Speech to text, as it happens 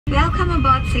Welcome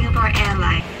aboard Singapore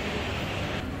Airlines.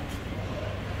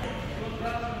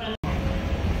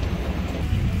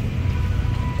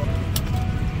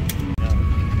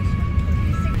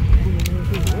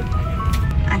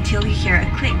 Until you hear a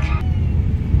click.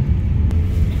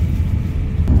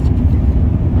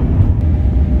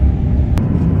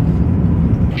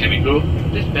 Cabin crew,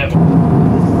 dispatch.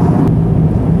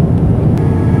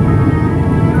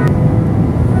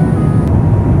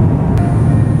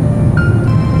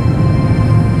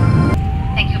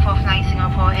 Thank you for flying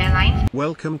Singapore Airlines.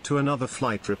 Welcome to another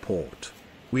flight report.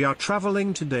 We are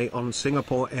traveling today on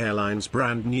Singapore Airlines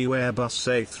brand new Airbus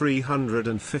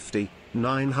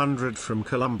A350-900 from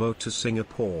Colombo to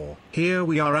Singapore. Here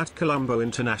we are at Colombo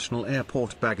International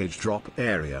Airport baggage drop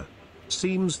area.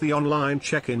 Seems the online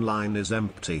check-in line is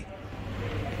empty.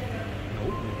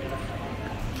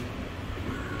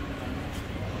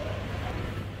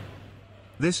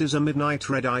 This is a midnight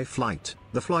red-eye flight.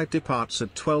 The flight departs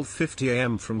at 12:50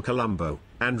 am from Colombo,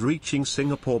 and reaching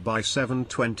Singapore by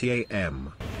 7:20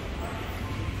 am.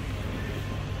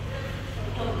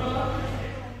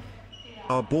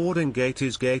 Our boarding gate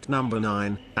is gate number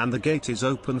 9, and the gate is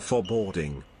open for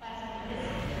boarding.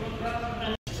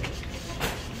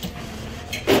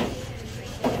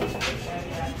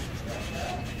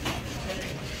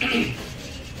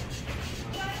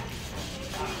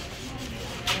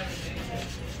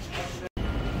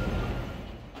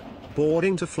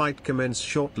 Boarding to flight commenced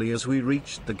shortly as we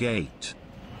reached the gate.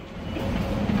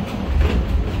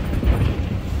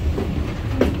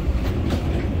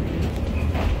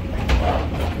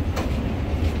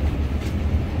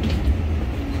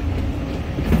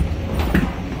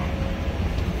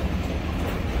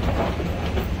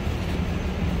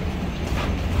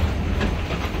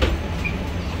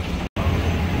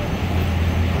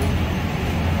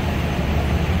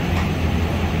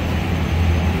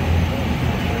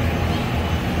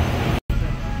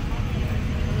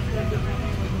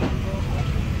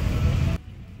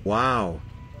 Wow!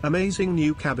 Amazing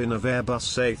new cabin of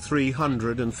Airbus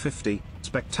A350,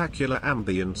 spectacular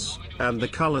ambience, and the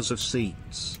colors of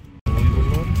seats.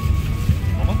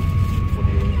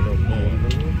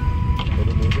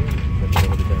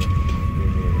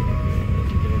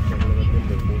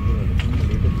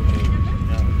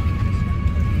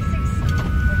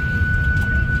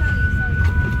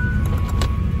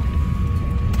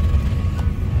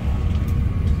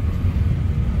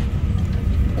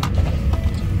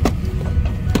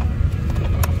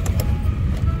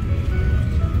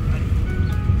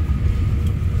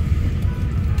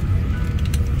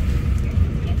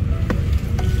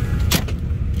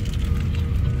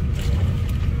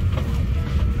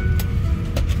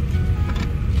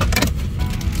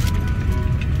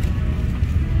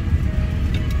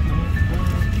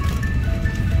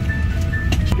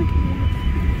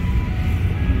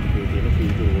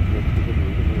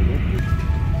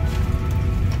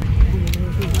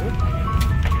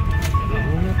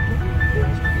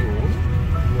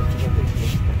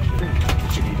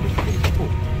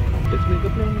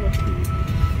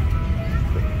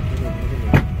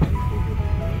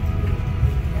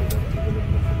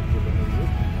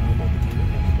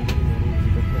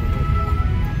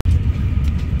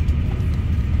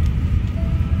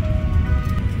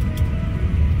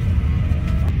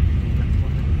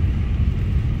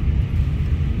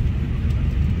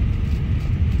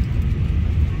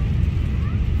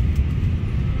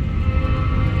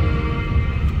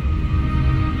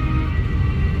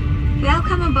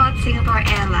 Welcome aboard Singapore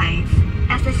Airlines.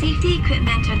 As the safety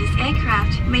equipment on this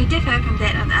aircraft may differ from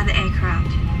that of other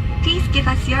aircraft, please give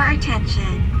us your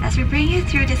attention as we bring you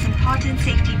through this important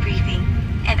safety briefing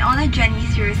and on a journey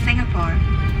through Singapore.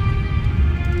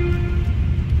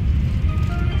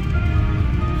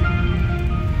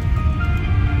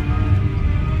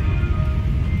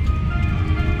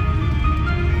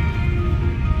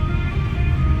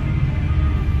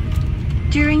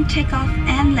 During takeoff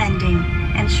and landing,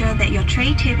 ensure that your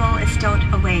tray table is stowed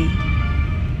away.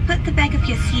 Put the back of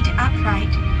your seat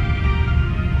upright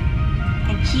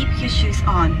and keep your shoes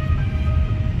on.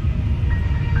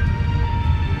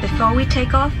 Before we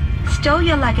take off, stow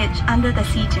your luggage under the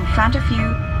seat in front of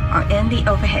you or in the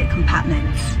overhead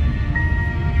compartments.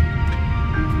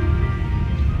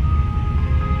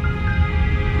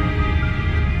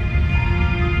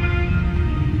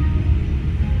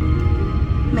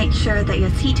 Make sure that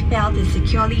your seat belt is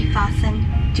securely fastened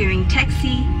during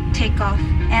taxi, takeoff,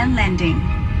 and landing.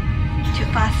 To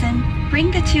fasten,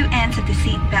 bring the two ends of the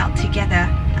seat belt together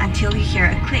until you hear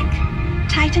a click.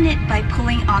 Tighten it by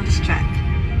pulling on the strap.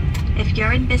 If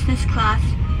you're in business class,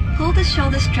 pull the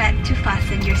shoulder strap to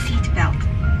fasten your seat belt.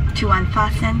 To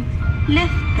unfasten,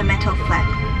 lift the metal flap.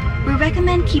 We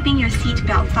recommend keeping your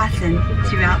seatbelt fastened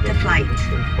throughout the flight.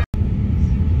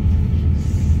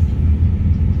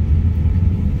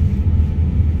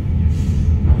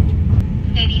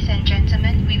 Ladies and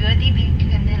gentlemen, we will be dimming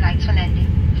cabin lights for landing.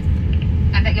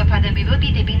 I beg your pardon, we will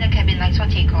be dimming the cabin lights for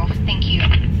takeoff. Thank you.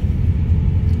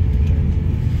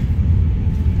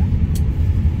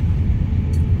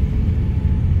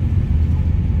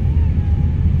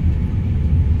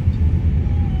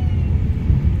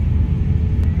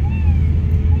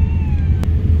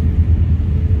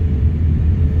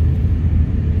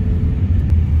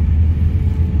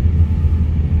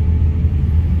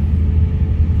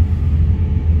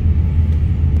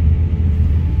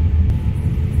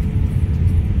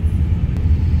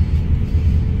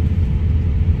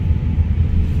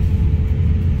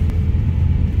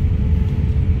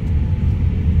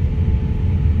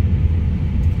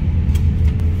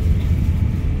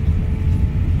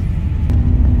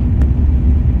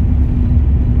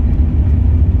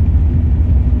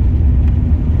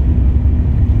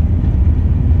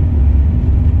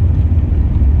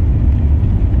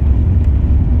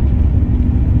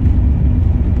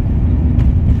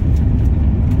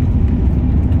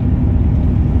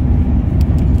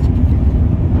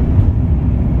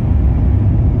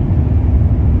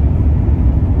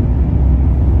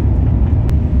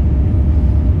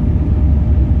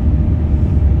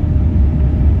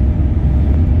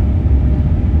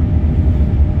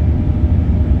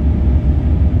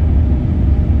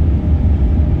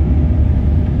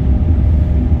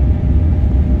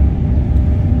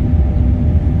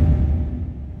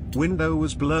 Window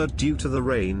was blurred due to the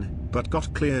rain, but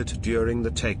got cleared during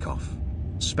the takeoff.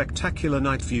 Spectacular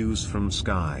night views from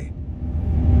sky.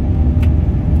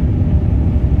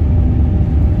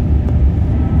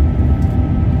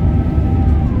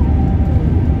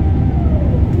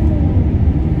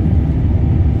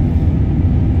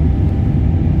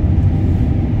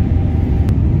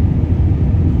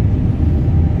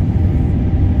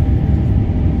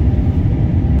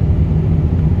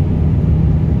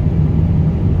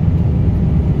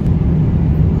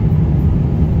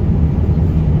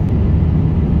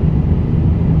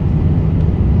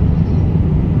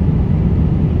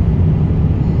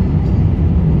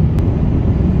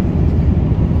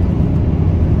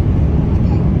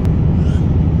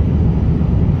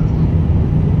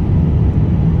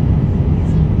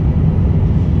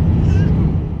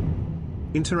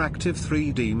 Interactive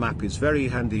 3D map is very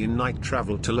handy in night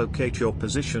travel to locate your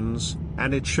positions,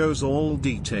 and it shows all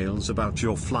details about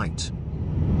your flight.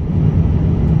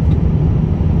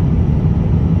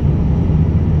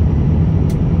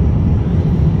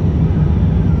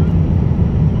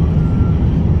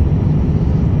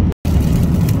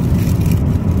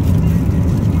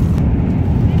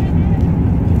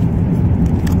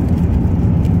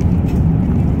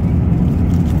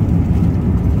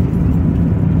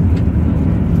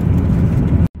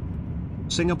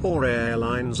 Singapore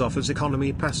Airlines offers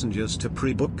economy passengers to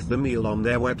pre-book the meal on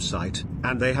their website,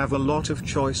 and they have a lot of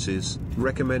choices,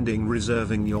 recommending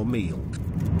reserving your meal.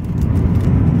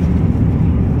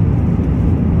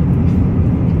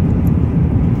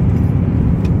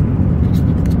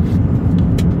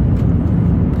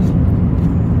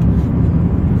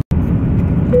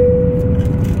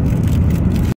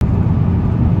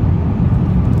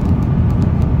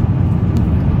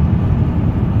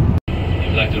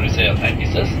 To resale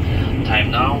timepieces. Time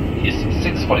now is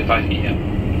 6:45 p.m.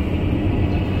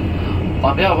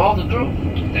 On behalf of all the crew,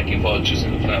 thank you for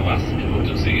choosing to fly with us, and hope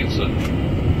to see you soon.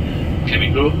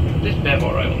 Cabin crew, please prepare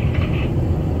for arrival.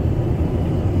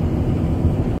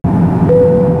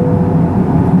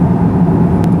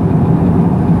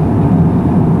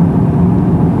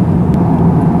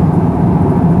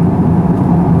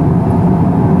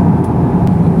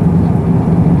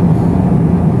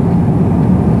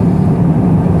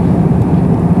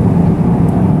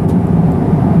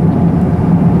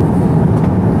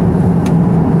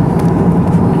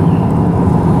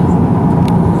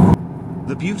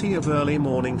 The beauty of early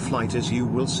morning flight is you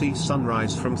will see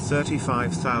sunrise from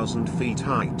 35,000 feet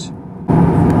height.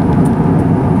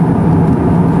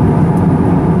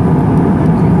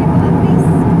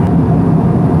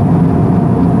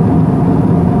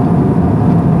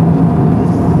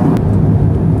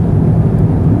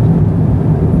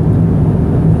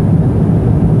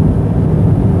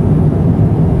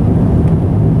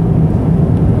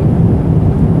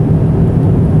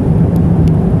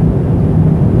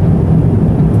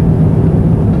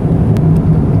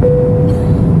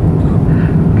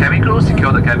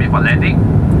 Secure the cabin for landing.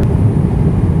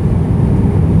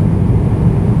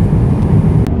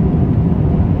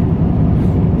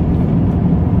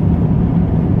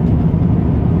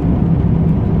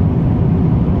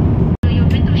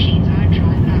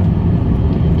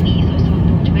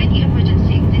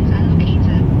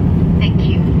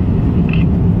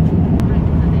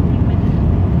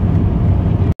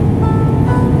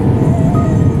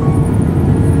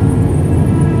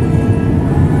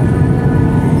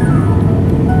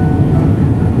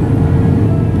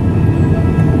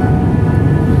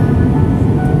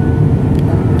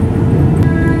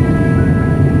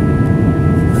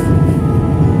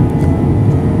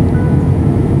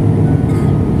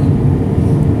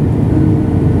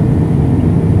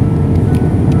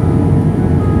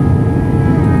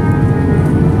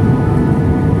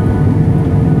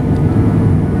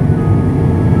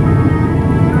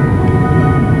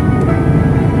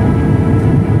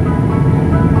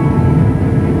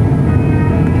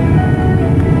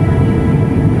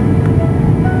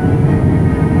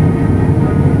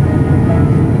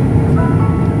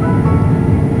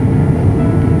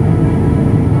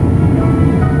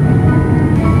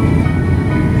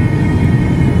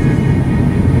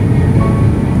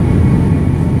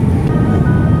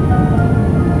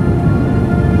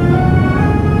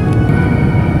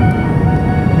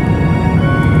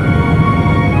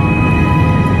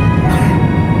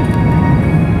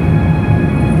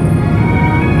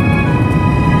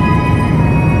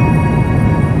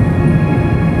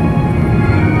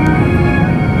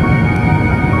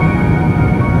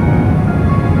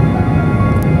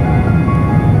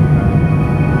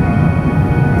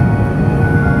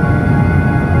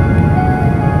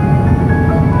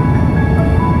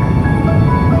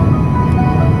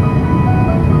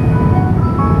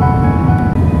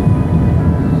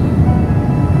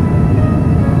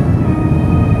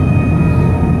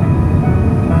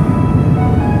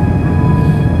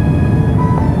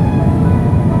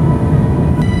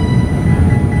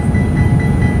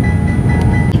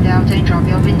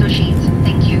 photo shades.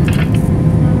 Thank you.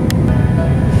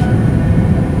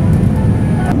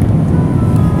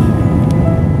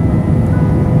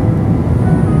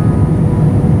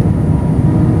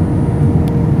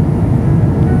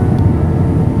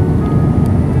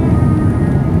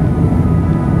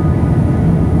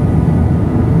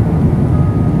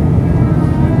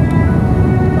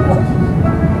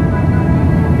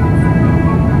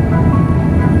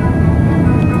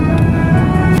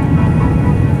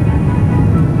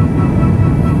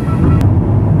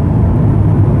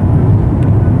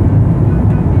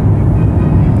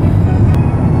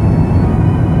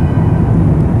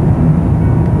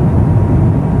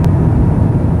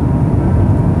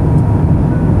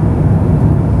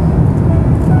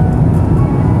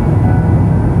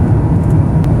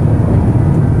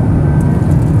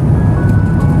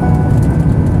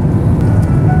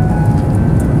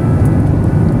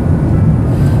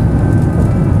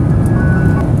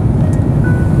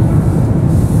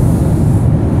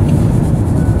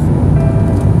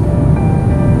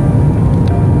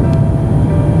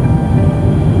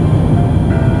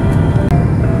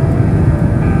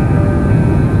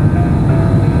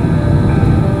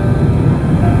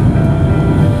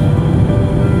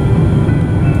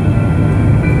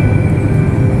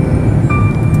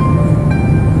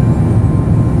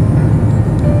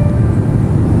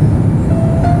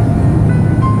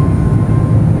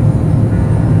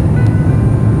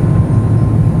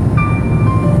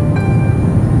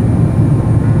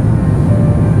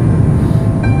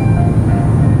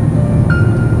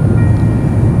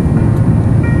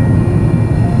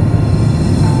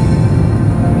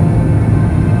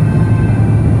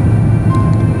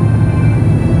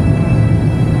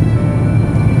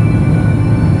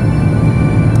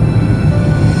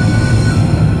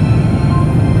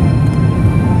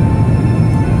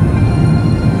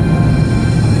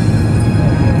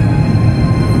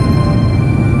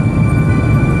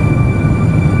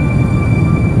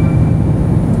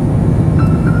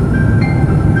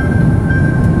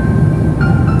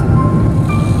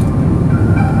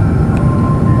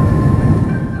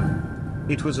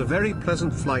 It was a very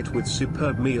pleasant flight with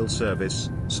superb meal service,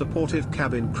 supportive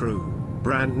cabin crew,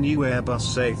 brand new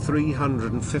Airbus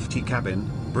A350 cabin,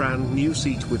 brand new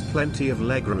seat with plenty of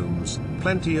legrooms,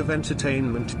 plenty of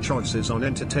entertainment choices on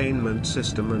entertainment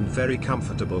system and very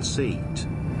comfortable seat.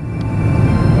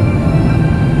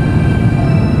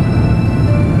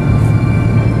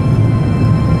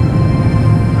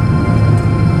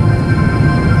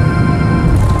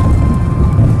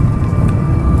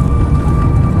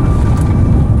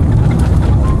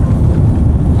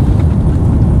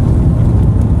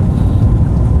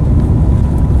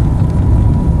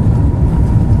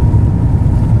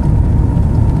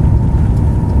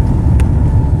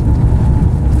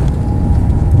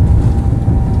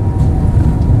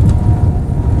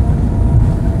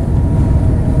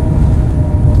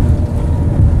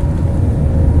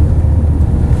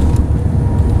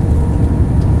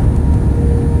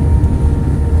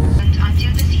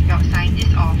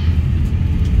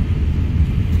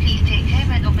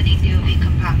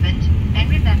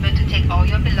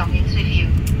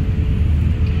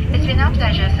 It's been our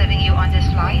pleasure serving you on this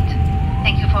flight.